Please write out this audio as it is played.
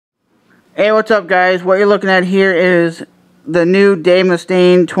Hey, what's up guys? What you're looking at here is the new Dave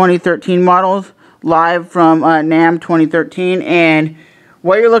Mustaine 2013 models, live from Namm 2013. And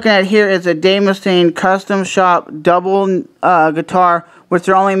what you're looking at here is a Dave Mustaine custom shop double guitar, which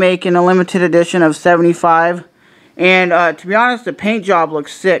they're only making a limited edition of 75. And to be honest, the paint job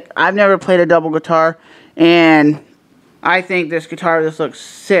looks sick. I've never played a double guitar, and I think this guitar just looks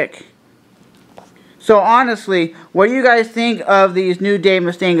sick. So honestly, what do you guys think of these new Dave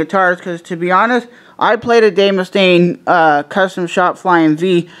Mustaine guitars? Because to be honest, I played a Dave Mustaine custom shop Flying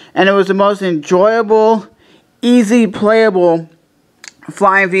V, and it was the most enjoyable, easy playable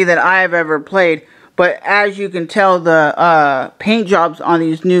Flying V that I have ever played. But as you can tell, the paint jobs on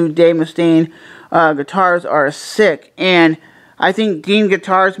these new Dave Mustaine guitars are sick. And I think Dean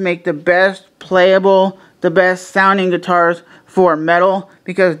guitars make the best playable, the best sounding guitars for metal,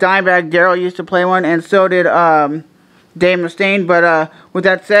 because Dimebag Darrell used to play one, and so did Dave Mustaine. But with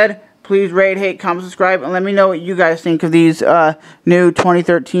that said, please rate, hate, comment, subscribe, and let me know what you guys think of these new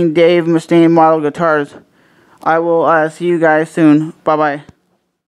 2013 Dave Mustaine model guitars. I will see you guys soon. Bye bye.